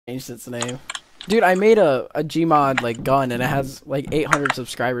changed its name. Dude, I made a Gmod like gun and it has like 800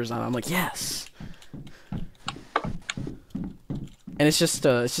 subscribers on it. I'm like, yes. And it's just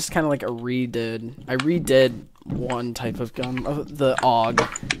kind of like a redid. I redid one type of gun, the AUG.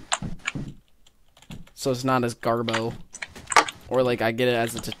 So it's not as garbo. Or like I get it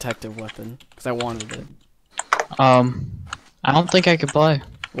as a detective weapon because I wanted it. I don't think I could play.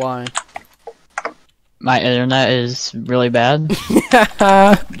 Why? My internet is really bad.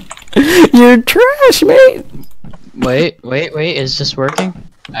 You're trash, mate. Wait, is this working?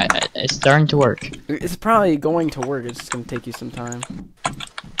 It's starting to work. It's probably going to work. It's just gonna take you some time.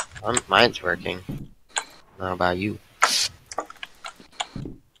 Mine's working. How about you?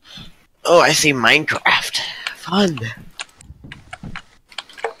 Oh, I see Minecraft. Fun.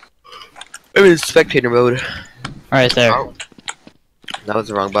 I'm in spectator mode. Right there. Oh. That was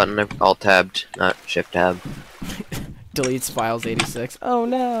the wrong button. I alt tabbed, not shift tab. Deletes files 86. Oh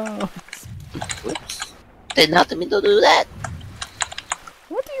no. Whoops. Did not mean to do that.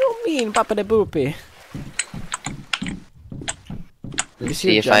 What do you mean, Papa de Boopy? You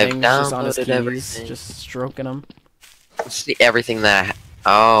See if I've Jennings just on his downloaded keys, everything. just stroking them. Let's see everything that I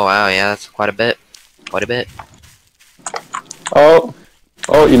oh wow, yeah, that's quite a bit. Quite a bit. Oh,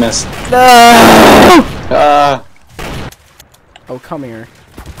 you missed. No! Oh, come here.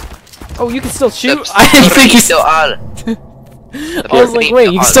 Oh, you can still shoot. I didn't think you still. I was like,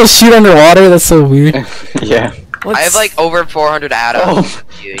 wait, you can still shoot underwater? That's so weird. Yeah. I have like over 400 atoms.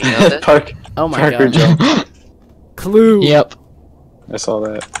 Oh, You know this? Oh my Parker god. jump. Clue. Yep. I saw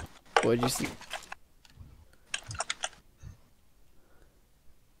that. What'd you see?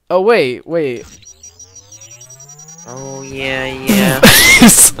 Oh wait. Oh yeah.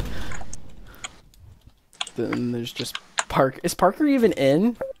 Then there's just Parker. Is Parker even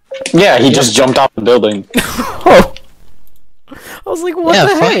in? Yeah, he just jumped off the building. Oh. I was like, what Yeah,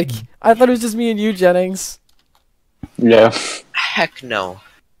 the fine. heck? I thought it was just me and you, Jennings. Yeah. Heck no.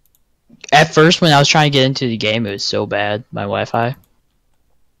 At first, when I was trying to get into the game, it was so bad. My Wi-Fi.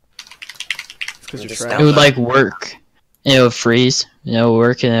 Because you're Just trash. It would like work, and it would freeze.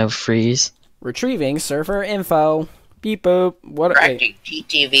 Work and it would freeze. Retrieving server info. Beep boop. What? Wait. Correcting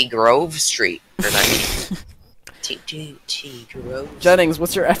TTV Grove Street. Or not TTT Grove. Jennings,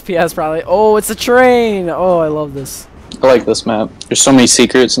 what's your FPS probably? Oh, it's a train. Oh, I love this. I like this map. There's so many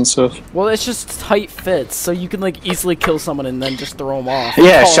secrets and stuff. Well, it's just tight fits, so you can like easily kill someone and then just throw them off.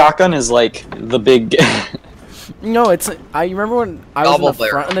 Yeah, Oh. shotgun is like the big. No, it's. I remember when I was in Double the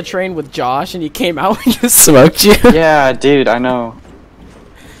barrel. front of the train with Josh, and he came out and just smoked you. Yeah, dude, I know.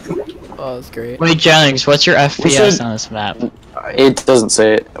 Oh, that's great. Wait, Jennings, what's your FPS should- on this map? It doesn't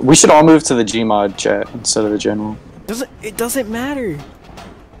say it. We should all move to the Gmod chat instead of the general. It doesn't matter.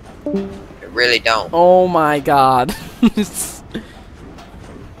 I really don't. Oh my god.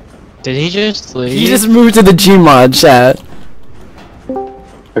 Did he just leave? He just moved to the Gmod chat.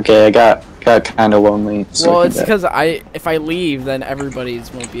 Okay, I got kind of lonely. So Well, I it's can because if I leave, then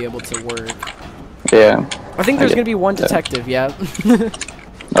everybody's won't be able to work. yeah. I think there's I gonna be one that. detective. Yeah.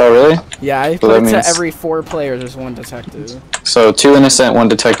 Oh, really? Yeah, I So put that it to means- every 4 players. There's one detective. So 2 innocent, 1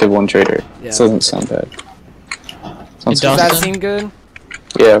 detective, 1 traitor. Yeah. This doesn't sound bad. Sounds It Does good. that Dustin? seem good?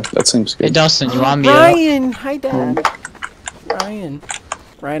 Yeah, that seems Hey, good. Dustin, you want me to? Ryan, hi Dad. Ryan,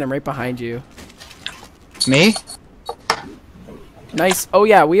 I'm right behind you. Me? Nice. Oh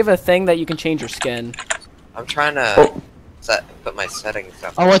yeah, we have a thing that you can change your skin. I'm trying to Oh. put my settings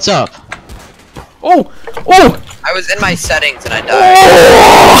up. Oh, what's up? Oh! Oh! I was in my settings and I died.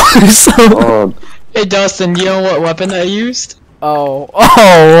 Oh! So- Oh, Hey, Dustin, you know what weapon I used? oh!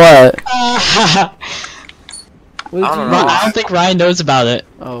 What? I What did I don't you know. use? don't think Ryan knows about it.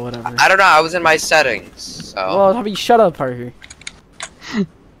 Oh, whatever. I don't know, I was in my settings, so Well, how about you shut up, Parker?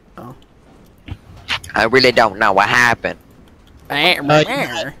 I really don't know what happened. You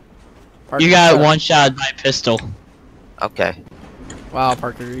Parker, got shut up. one shot by pistol. Okay. Wow,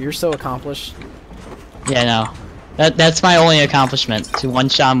 Parker, you're so accomplished. Yeah, no. That's my only accomplishment, to one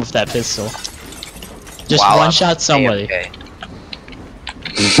shot him with that pistol. Just Wow, one I'm shot somebody. AFK.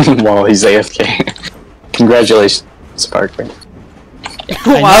 well, he's AFK. Congratulations, Parker.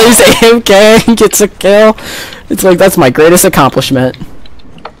 While he's AFK and gets a kill, it's like that's my greatest accomplishment.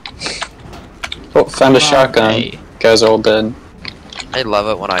 Oh, found a shotgun. hey. Guys are all dead. I love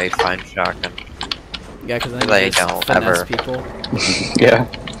it when I find shotgun. Yeah, because They I just don't finesse ever. people. Yeah.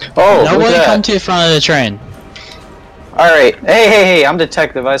 Oh, Nobody look at come that. to the front of the train. Alright. Hey, I'm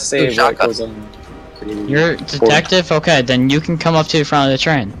detective. I say Ooh, what shotgun. goes on. You're detective? Okay, then you can come up to the front of the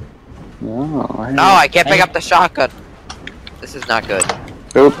train. No, No, I can't pick up the shotgun. This is not good.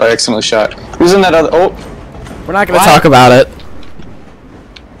 Oop, I accidentally shot. Who's in that other? Oh, We're not gonna What? talk about it.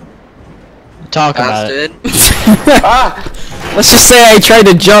 Talk about it. Ah! Let's just say I tried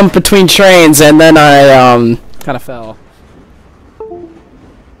to jump between trains and then I kind of fell.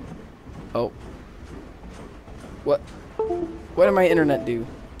 Oh. What did my internet do?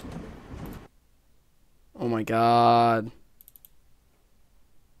 Oh my god.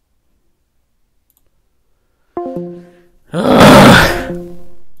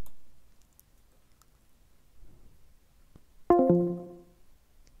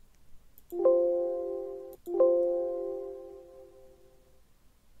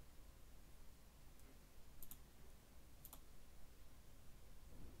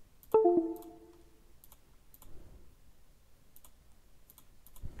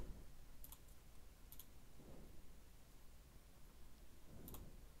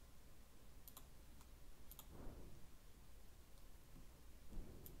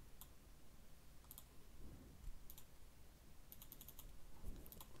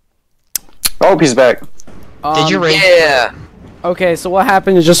 Oh, he's back. Did you rage? Yeah. Okay, so what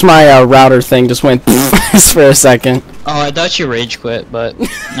happened is just my router thing just went for a second. Oh, I thought you rage quit, but... No.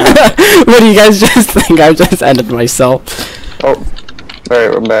 What do you guys just think? I just ended myself. Oh.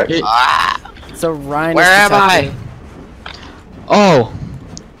 Alright, I'm back. So Ryan Where is am I? detective. Oh!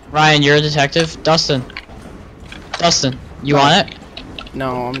 Ryan, you're a detective? Dustin. Dustin, you want it?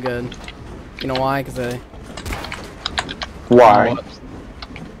 No, I'm good. You know why? Because Why? Oh,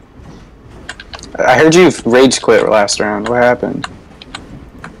 I heard you rage quit last round. What happened?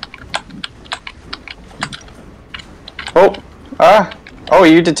 Oh. Ah. Oh,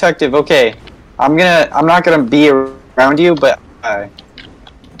 you detective. Okay. I'm not gonna be around you, but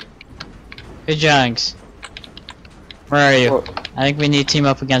Hey, Jennings. Where are you? Oh. I think we need to team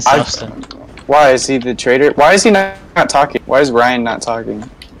up against I've- Dustin. why is he the traitor? Why is he not talking? Why is Ryan not talking?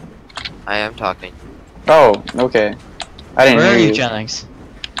 I am talking. Oh, okay. I didn't Where hear are you, you. Jennings?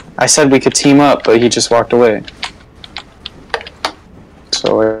 I said we could team up, but he just walked away.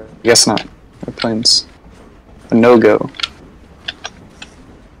 So I guess not. That plan's a no-go.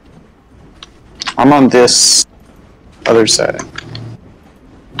 I'm on this other side.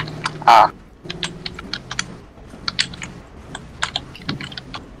 Ah.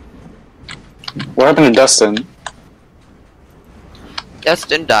 What happened to Dustin?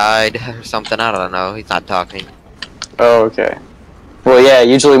 Dustin died or something. I don't know. He's not talking. Oh, okay. Well, yeah,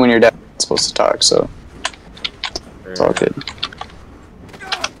 usually when you're dead, you're not supposed to talk, so it's all good.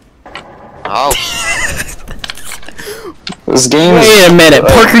 Oh. This game is... wait a minute,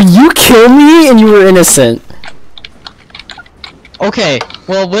 Parker, you killed me and you were innocent. Okay,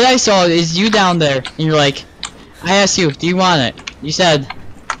 well, what I saw is you down there, and you're like, I asked you, do you want it? You said,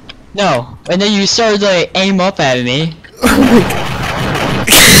 no. And then you started to like, aim up at me.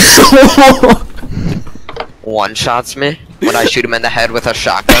 One shots me when I shoot him in the head with a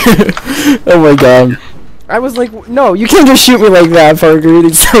shotgun. Oh my god. I was like, no, you can't just shoot me like that, Parker.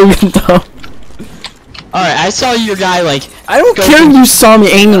 It's so dumb. Alright, I saw your guy like... I don't go care to- if you saw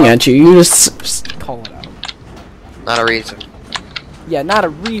me aiming at you. You just call it out. Not a reason. Yeah, not a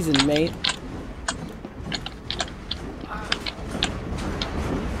reason, mate.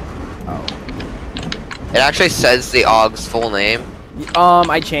 It actually says the AUG's full name.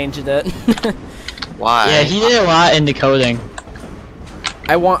 I changed it. Why? Yeah, he did a lot in decoding.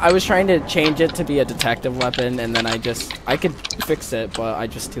 I was trying to change it to be a detective weapon, and then I could fix it, but I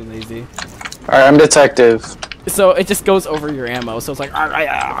just too lazy. Alright, I'm detective. So it just goes over your ammo, so it's like,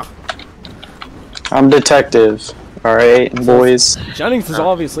 I'm detective. Alright, boys. Jennings is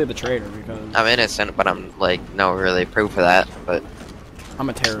obviously the traitor because I'm innocent, but I'm like no really proof of that. But I'm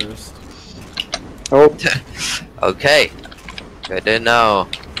a terrorist. Oh, okay, good to know.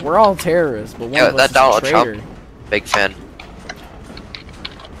 We're all terrorists, but one Yo, of us that is Donald a traitor. Trump. Big fan.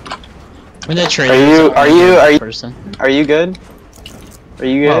 When the traitor person. are you good? Are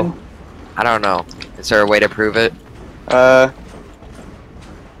you good? Whoa. I don't know. Is there a way to prove it? Is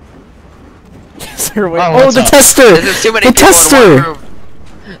there a way- Oh, oh, what's the up? tester! There's too many The people in tester! one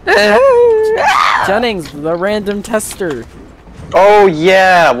room. Jennings, the random tester. Oh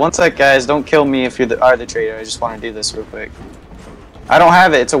yeah! One sec, guys. Don't kill me if you are the traitor. I just want to do this real quick. I don't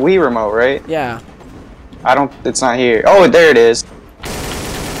have it. It's a Wii remote, right? Yeah. I don't. It's not here. Oh, there it is.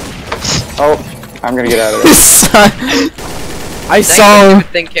 Oh, I'm gonna get out of this. I That saw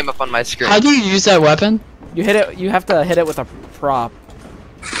stupid thing came up on my screen. How do you use that weapon? you hit it. You have to hit it with a prop.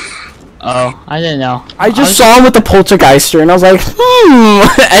 Oh, I didn't know. I just saw him with the poltergeister, and I was like,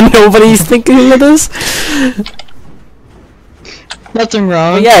 and nobody's thinking of this. Nothing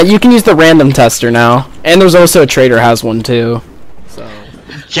wrong. But yeah, you can use the random tester now, and there's also a traitor has one too. So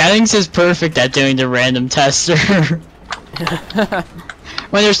Jennings is perfect at doing the random tester.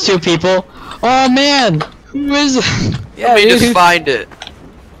 When there's two people, Oh man! Who is it? Yeah, Let me dude. just find it.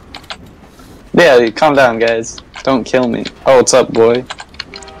 Yeah, calm down, guys. Don't kill me. Oh, what's up, boy?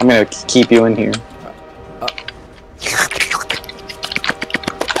 I'm gonna keep you in here.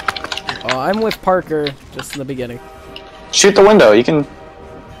 Oh, I'm with Parker just in the beginning. Shoot the window. You can.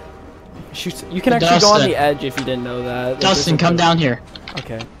 Shoot. You can actually go on the edge if you didn't know that. Dustin, come down here.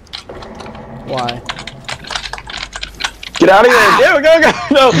 Okay. Why? Get out of here! Go, go, go!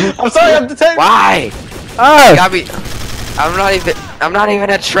 No, I'm sorry. I'm detained. Why? Oh! Got me. I'm not even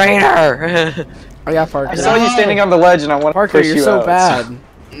a traitor. I got Parker. I saw you standing on the ledge, and I want to Parker, push you're you so out. bad.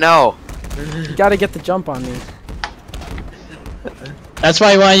 No. You gotta get the jump on me. That's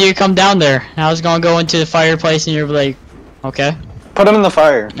why I wanted you to come down there. And I was gonna go into the fireplace and you're like, okay. Put him in the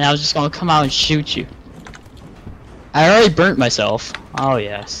fire. And I was just gonna come out and shoot you. I already burnt myself. Oh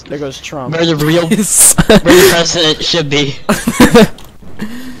yes. There goes Trump. Where the real where the president should be.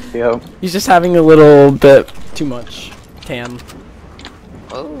 Yep. He's just having a little bit too much tan.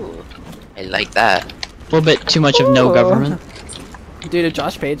 Oh, I like that. A little bit too much of no Ooh. government. Dude, if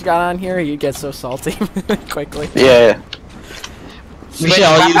Josh Page got on here, he'd get so salty quickly. Yeah. We should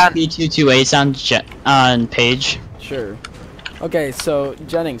all use P228s on page. Sure. Okay, so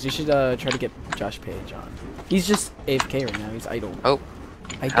Jennings, you should try to get Josh Page on. He's just AFK right now. He's idle. Oh,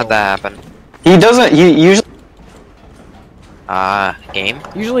 Idle. how'd that happen? He doesn't. He usually. Game?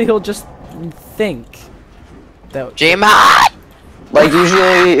 Usually he'll just think that. Gmod! Like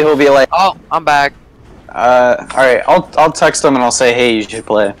usually he'll be like, Oh, I'm back. alright, I'll text him and I'll say, hey, you should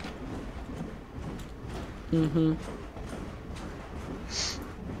play. Mm-hmm.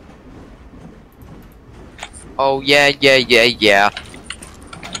 Oh yeah. Oh yeah, yeah.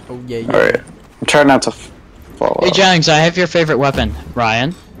 Alright. I'm trying not to fall Hey off. Jennings, I have your favorite weapon.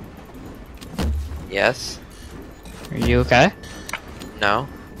 Ryan, Yes. are you okay? No.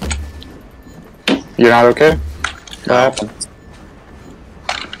 You're not okay? What No. happened?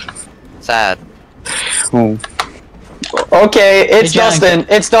 Sad. Hmm. Okay, it's Hey, Jennings. Dustin.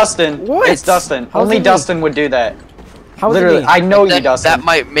 It's Dustin. What? It's Dustin. How's Only it me? Dustin would do that. How's Literally, it me? I know you, That Dustin.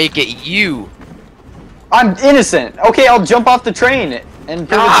 might make it you. I'm innocent. Okay, I'll jump off the train and prove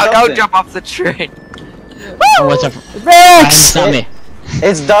it's No, Dustin. don't jump off the train. Oh, what's up? Ryan, Rex! it's not me.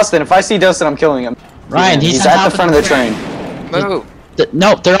 It's Dustin. If I see Dustin, I'm killing him. Ryan, He's on at top the front of the train. Move.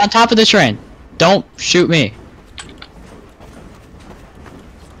 No, they're on top of the train. Don't shoot me.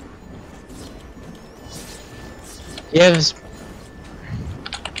 Gives.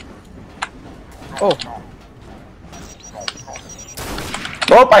 Oh,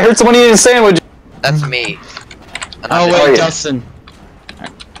 Oh, I heard someone eating a sandwich. That's me. And Oh I'm wait, Oh, yeah. Dustin.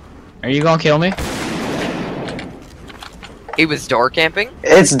 Are you gonna kill me? He was door camping?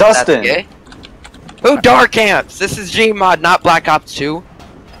 It's That's Dustin. gay? Who door camps? This is Gmod, not Black Ops 2.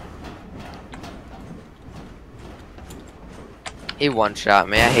 He one-shot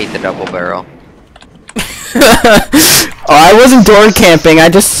me. I hate the double barrel. oh, I wasn't door camping. I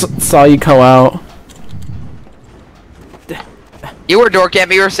just saw you come out. You were door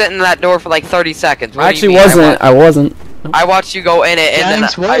camping. You were sitting in that door for like 30 seconds. What I do you actually mean? wasn't. I wasn't. I watched you go in it, and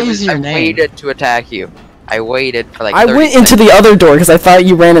Jennings, then what is your I name? waited to attack you. I waited for like I 30 went into seconds. the other door because I thought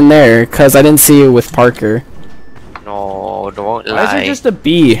you ran in there because I didn't see you with Parker. No, don't lie. Why is there just a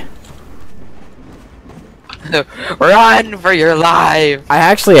bee? Run for your life!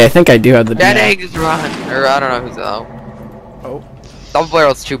 I think I do have the bee. Jennings, run! Or I don't know who's Oh. Double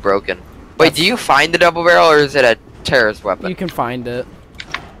barrel's too broken. Wait, do you find the double barrel or is it a terrorist weapon? You can find it.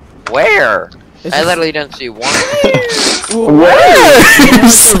 Where? It's I just- literally didn't see one. That's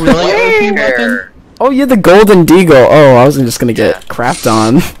a really OP weapon. Where? Oh, you had the golden deagle. Oh, I was just gonna get crapped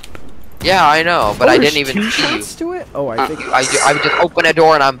on. Yeah, I know, but Oh, I there's didn't even two see you. shots to it? Oh, I think I just open a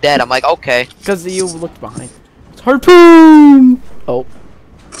door and I'm dead. I'm like, okay. because you looked behind. It's harpoon. Oh,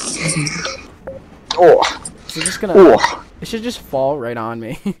 Oh. so just gonna. Oh. It should just fall right on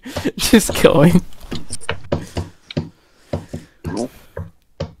me. Just killing.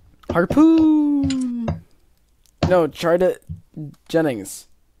 Harpoon. No, try to Jennings.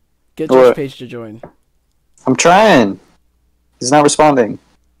 Get Josh What? Page to join. I'm trying. He's not responding.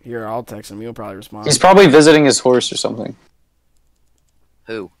 Here, I'll text him. He'll probably respond. He's probably visiting his horse or something.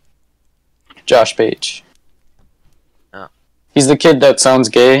 Who? Josh Page. Oh. He's the kid that sounds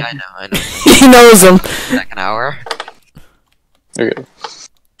gay. Yeah, I know. He knows him. Second hour. Okay.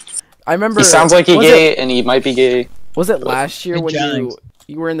 I remember. He sounds like he's was gay, and he might be gay. Was it last year Hey, when Jennings.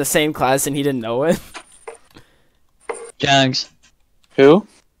 you were in the same class and he didn't know it? Jennings. Who?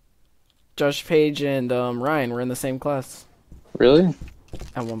 Josh Page and Ryan were in the same class Really?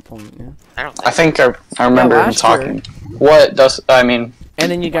 at one point. Yeah. I don't I think. think I remember him last year. talking. What does I mean?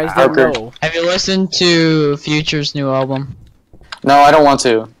 And then you guys didn't Parker. know. Have you listened to Future's new album? No, I don't want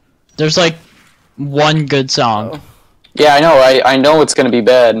to. There's like one good song. Oh. Yeah, I know. I know it's gonna be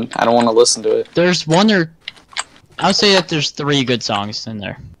bad. I don't want to listen to it. There's one or I would say that there's 3 good songs in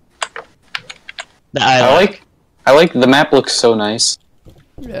there. That I like the map looks so nice.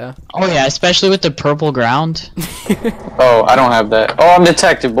 Yeah. Oh yeah, especially with the purple ground. Oh, I don't have that. Oh, I'm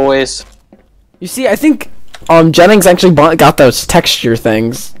detective, boys. You see, I think Jennings actually got those texture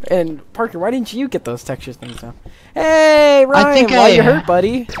things. And Parker, why didn't you get those texture things now? Hey, Ryan, why you hurt,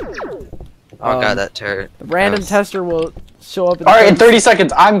 buddy? Oh god, that turret. The random tester will show up. All right, in 30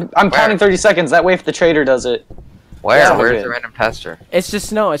 seconds. I'm counting 30 seconds. That way, if the traitor does it. Where? Yeah, Where's okay. the random tester? It's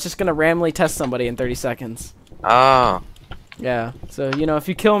just it's just gonna randomly test somebody in 30 seconds. Oh. Yeah. So you know, if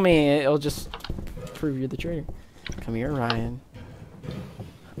you kill me, it'll just prove you're the traitor. Come here, Ryan.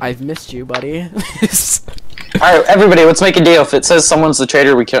 I've missed you, buddy. Alright, everybody, let's make a deal. If it says someone's the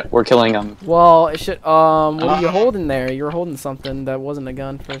traitor, we're killing them. Well, it should. What are you holding there? You were holding something that wasn't a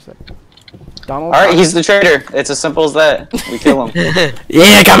gun for a second. Donald. Alright, he's the traitor. It's as simple as that. We kill him.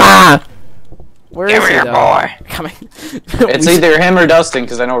 Yeah, come on. Where is Come he, here, though? boy. Coming. It's either him or Dustin,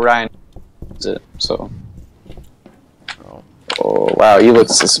 because I know Ryan is it, so. Oh, wow, you look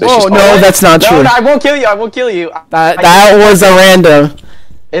suspicious. Oh, no, that's not true. No, I won't kill you, I won't kill you. That was a random.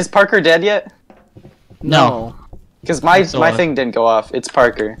 Is Parker dead yet? No. Because my thing didn't go off. It's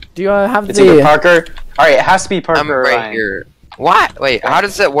Parker. Do you have It's either the... Parker. Alright, it has to be Parker I'm or right Ryan. here. What? Wait, how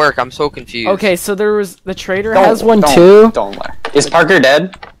does it work? I'm so confused. Okay, so there was... The traitor Don't- has one don't- too? Don't lie. Is Parker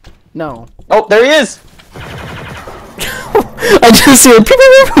dead? No. Oh, there he is! I just hear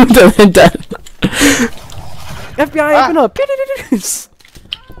people dead. FBI, open up.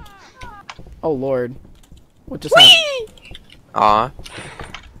 Oh, Lord. What just happened? Aw.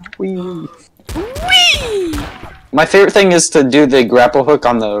 Whee. My favorite thing is to do the grapple hook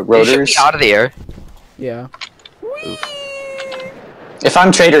on the You rotors. should be out of the air. Yeah. If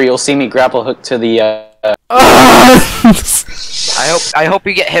I'm traitor, you'll see me grapple hook to the I hope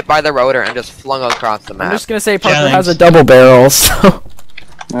you get hit by the rotor and just flung across the I'm map. just gonna say Parker Jennings. has a double barrel, so...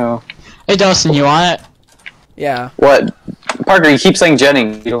 Oh. Hey Dustin, you want it? Yeah. What? Parker, you keep saying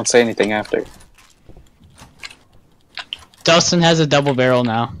Jennings. You don't say anything after. Dustin has a double barrel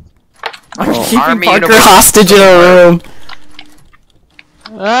now. I'm Oh. keeping Army Parker uniform. hostage in a room.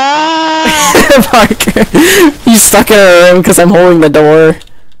 Ah! Parker, he's stuck in a room because I'm holding the door.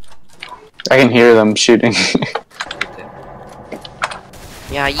 I can hear them shooting.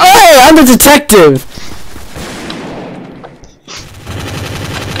 Yeah, you. Hey, I'm the detective!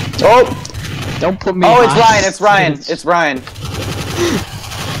 Oh! Don't put me Oh, it's hostage. Ryan, it's Ryan, it's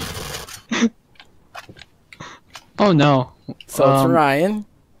Ryan. Oh no. So it's Ryan.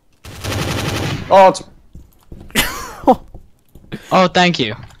 Oh, it's... Oh, thank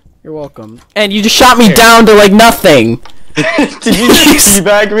you. You're welcome. And you just shot me down to like nothing. Did you just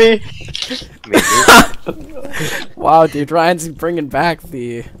teabag me? Wow, dude, Ryan's bringing back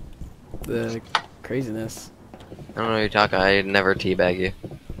the craziness. I don't know what you're talking. I never teabag you.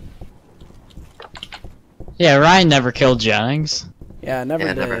 Yeah, Ryan never killed Jennings. Yeah, never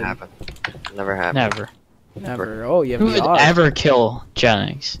Yeah, did. never happened. Never happened. Never. Never. Oh, you have Who the would odds. ever kill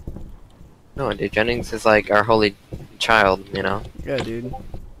Jennings? No, dude. Jennings is like our holy child. You know. Yeah, dude.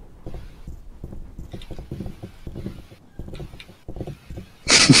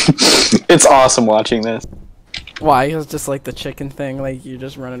 It's awesome watching this. Why? It's just like the chicken thing. Like you're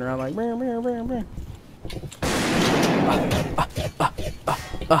just running around like. Brr, brr, brr, brr.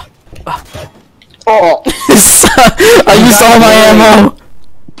 Oh! I used all my ammo.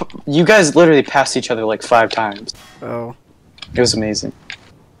 You guys literally passed each other like 5 times. Oh. It was amazing.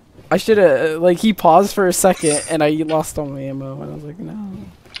 I should have, like, he paused for a second, and I lost all my ammo, and I was like, no.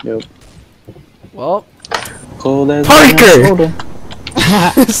 Yep. Well. Cold as Parker!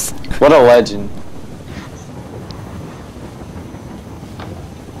 What a legend.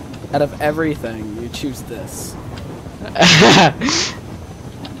 Out of everything, you choose this.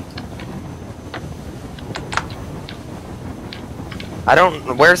 I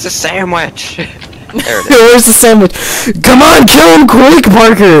don't. Where's the sandwich? There it is. Where's the sandwich? Come on, kill him quick,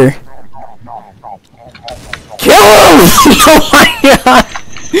 Parker! Kill him! Oh my god!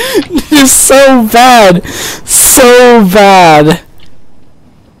 This is so bad! So bad!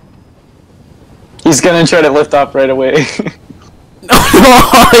 He's gonna try to lift off right away.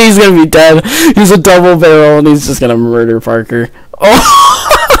 Oh, he's gonna be dead. He's a double barrel and he's just gonna murder Parker. Oh!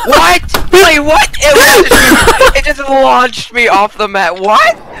 What? Wait, what? It just launched me off the mat.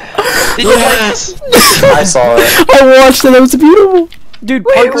 What? Did you Yes! I saw it. I watched it, it was beautiful! Dude,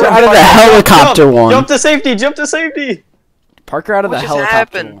 Parker what? out of the helicopter one. Jump to safety, jump to safety! Parker out of the helicopter.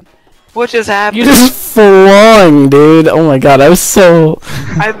 Happened? What just happened? You just flung, dude. Oh my god, I was so...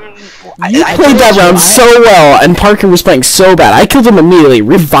 You played that round so well, and Parker was playing so bad. I killed him immediately,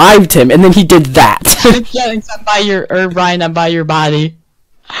 revived him, and then he did that. Jennings, I'm by your... Ryan, I'm by your body.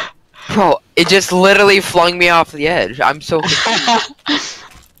 Bro, it just literally flung me off the edge. I'm so confused.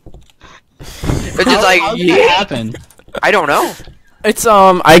 It's just like... How did that happen? I don't know. It's,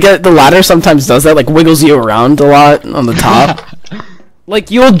 I get the ladder sometimes does that, like, wiggles you around a lot on the top.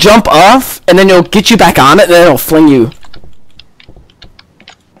 Like, you'll jump off, and then it'll get you back on it, and then it'll fling you.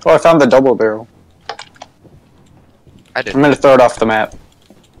 Oh, I found the double barrel. I did. I'm gonna throw it off the map.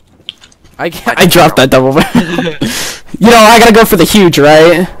 I dropped that double barrel. You know, I gotta go for the huge,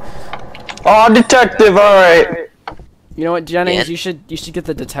 right? Oh, detective, alright. You know what, Jennings? Yeah. You should get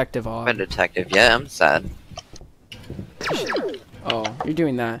the detective off. I'm a detective. Yeah, I'm sad. Oh, you're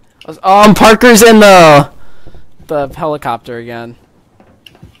doing that. Parker's in the helicopter again.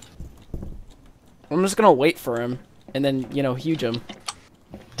 I'm just gonna wait for him, and then, you know, huge him.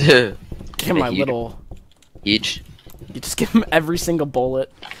 Give him my little... Huge. You just give him every single bullet.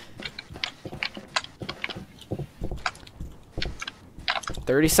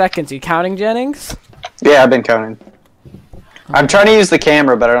 30 seconds. You counting, Jennings? Yeah, I've been counting. I'm trying to use the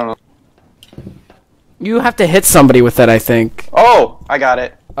camera, but I don't know. You have to hit somebody with it, I think. Oh, I got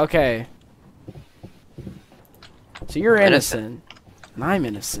it. Okay. So you're innocent. And I'm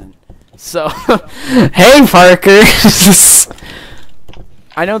innocent. So, hey, Parker.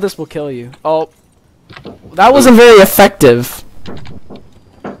 I know this will kill you. Oh, that wasn't very effective.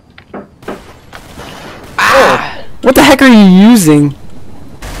 Ah! What the heck are you using?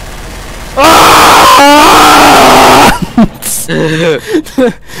 Ah!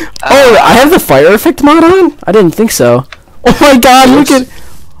 Oh, I have the fire effect mod on? I didn't think so. Oh my god, look at...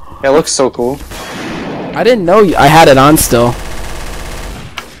 It looks so cool. I didn't know I had it on still.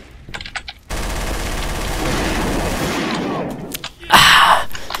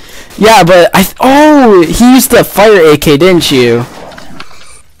 Yeah, but oh, he used the fire AK, didn't you?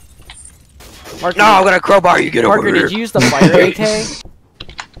 Parker, no, I'm gonna crowbar you. Get Parker, over here. did you use the fire AK?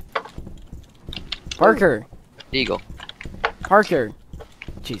 Parker. Eagle. Parker.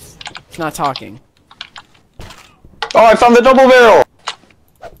 Jeez, he's not talking. Oh, I found the double barrel.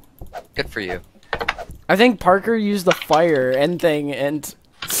 Good for you. I think Parker used the fire and thing, and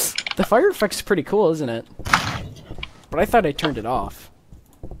the fire effect's pretty cool, isn't it? But I thought I turned it off.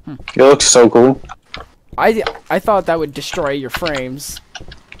 It looks so cool. I thought that would destroy your frames.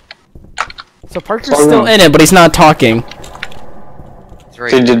 So Parker's still in it, but he's not talking. It's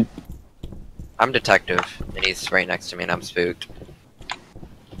right. I'm detective, and he's right next to me, and I'm spooked.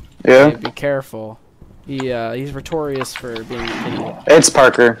 Yeah. Okay, be careful. He's notorious for being an idiot. It's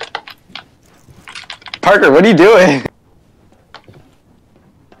Parker. Parker, what are you doing?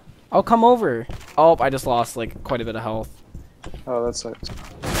 I'll come over. Oh, I just lost like quite a bit of health. Oh, that sucks.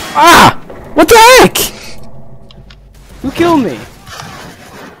 Ah! What the heck? Who killed me?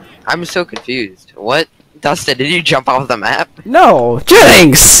 I'm so confused. What? Dustin, did you jump off the map? No!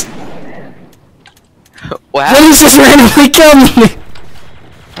 Jennings! What? Jennings just randomly killed me!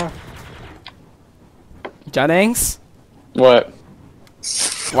 Jennings? What?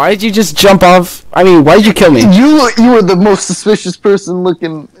 Why did you just jump off? I mean, why did you kill me? You were the most suspicious person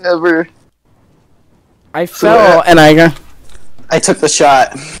looking ever. I fell and I took the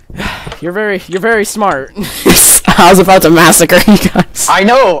shot. You're very smart. I was about to massacre you guys. I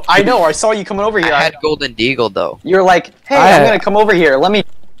know. I saw you coming over here. I had golden deagle though. You're like, hey, I'm gonna come over here. Let me,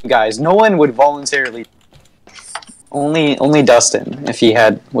 guys. No one would voluntarily. Only Dustin, if he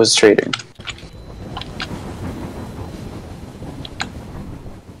was trading.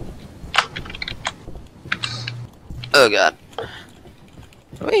 Oh god.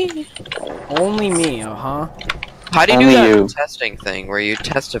 Whee. Only me, huh? How do you Only do that you. testing thing where you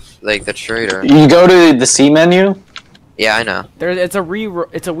test like the trader? You go to the C menu. Yeah, I know. It's a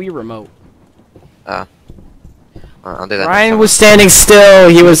Wii remote. I'll do that. Ryan was standing still.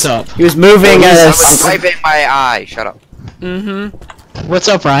 He was moving I'm as. wiping my eye. Shut up. Mm-hmm. What's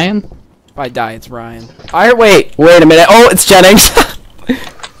up, Ryan? If I die, it's Ryan. Alright, wait a minute. Oh, it's Jennings.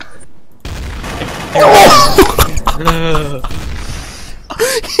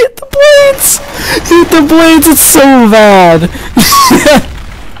 Hit the blades! Hit the blades, it's so bad!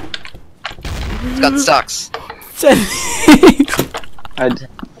 This gun sucks. I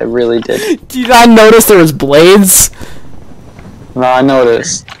really did. Did you not notice there was blades? No, I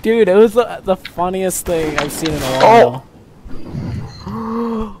noticed. Dude, it was the funniest thing I've seen in a while.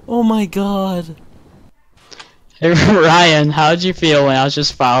 Oh my god. Hey, Ryan, how'd you feel when I was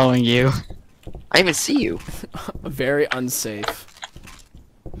just following you? I didn't even see you, Very unsafe.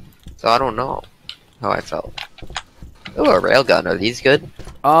 so I don't know how I felt. Ooh, a railgun. Are these good?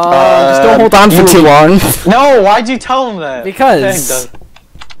 Just don't hold on for too long. No, why'd you tell him that? Because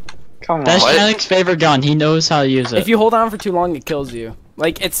Come on. That's What? Jennings' favorite gun. He knows how to use it. if you hold on for too long, it kills you.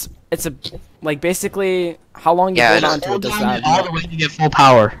 Like it's a like basically how long you Yeah, hold I know. on to it Hold does on that. all the way to get full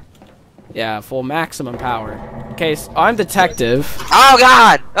power. Yeah, full maximum power. Okay, so I'm detective. Oh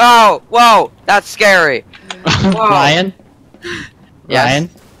God! Oh, whoa! That's scary. Ryan? Yes.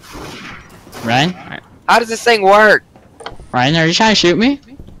 Ryan? How does this thing work? Ryan, are you trying to shoot me?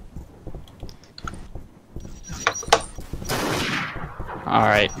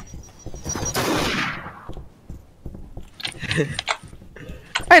 Alright.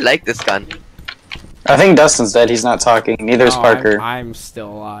 I like this gun. I think Dustin's dead. He's not talking. Neither is No, Parker. I'm still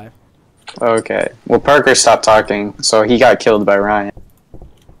alive. Okay. Well, Parker stopped talking, so he got killed by Ryan.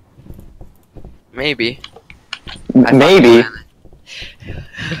 Maybe. Maybe.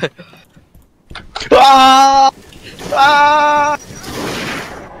 Ah! Ah!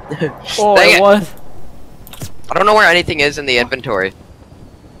 Oh, Dang it. what? I don't know where anything is in the inventory.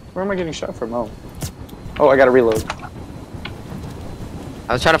 Where am I getting shot from? Oh, I gotta reload.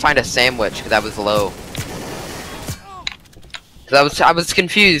 I was trying to find a sandwich because I was low. Cause I was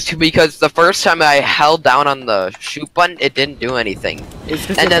confused because the first time I held down on the shoot button, it didn't do anything,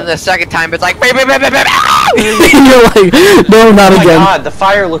 and then the second time it's like, You're like, no, not Oh my again. god, the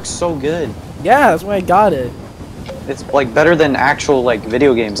fire looks so good. Yeah, that's why I got it. It's like better than actual like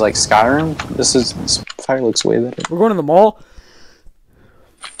video games like Skyrim. This fire looks way better. We're going to the mall.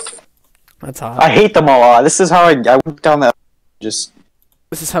 That's hot. I hate them all. This is how I went down that. Just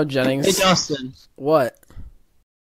This is how Jennings. Hey, Justin. What?